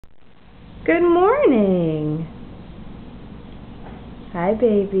Good morning. Hi,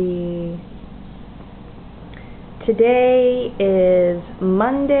 baby. Today is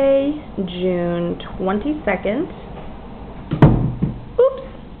Monday, June 22nd. Oops!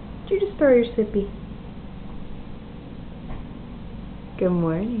 Did you just throw your sippy? Good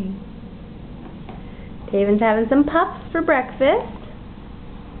morning. Taven's having some puffs for breakfast.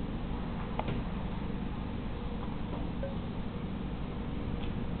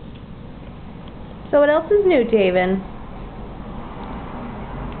 So what else is new, Taven?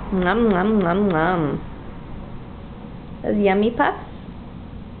 Nom nom nom nom. Those yummy puffs?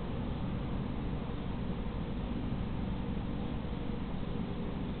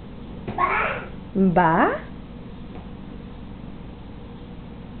 Ba?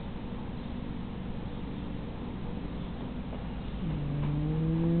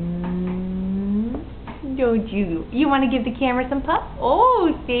 Don't you? You want to give the camera some puffs? Oh,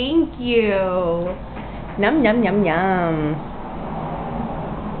 thank you. Num num num yum.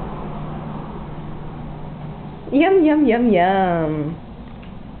 Yum yum yum yum.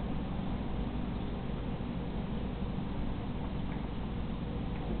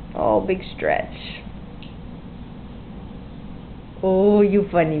 Oh, big stretch. Oh, you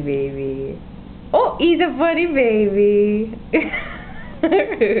funny baby. Oh, he's a funny baby.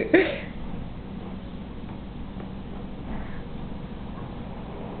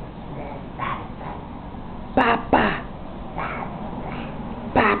 Papa.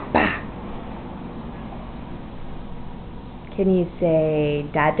 Papa. Can you say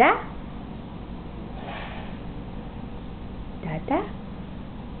Dada? Dada?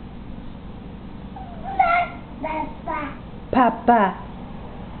 Papa.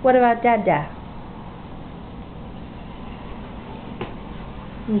 What about Dada?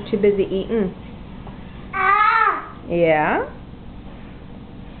 I'm too busy eating. Yeah?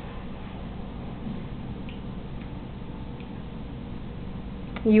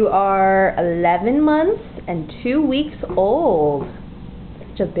 You are 11 months and 2 weeks old.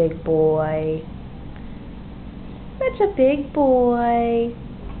 Such a big boy. Such a big boy.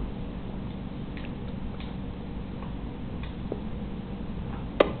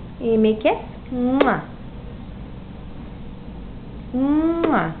 You make a kiss? Mwah.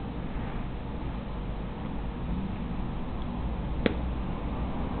 Mwah.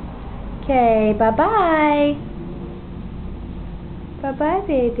 Okay, bye-bye. Bye-bye,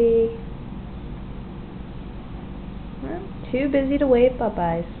 baby. Well, too busy to wave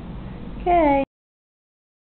bye-byes. Okay.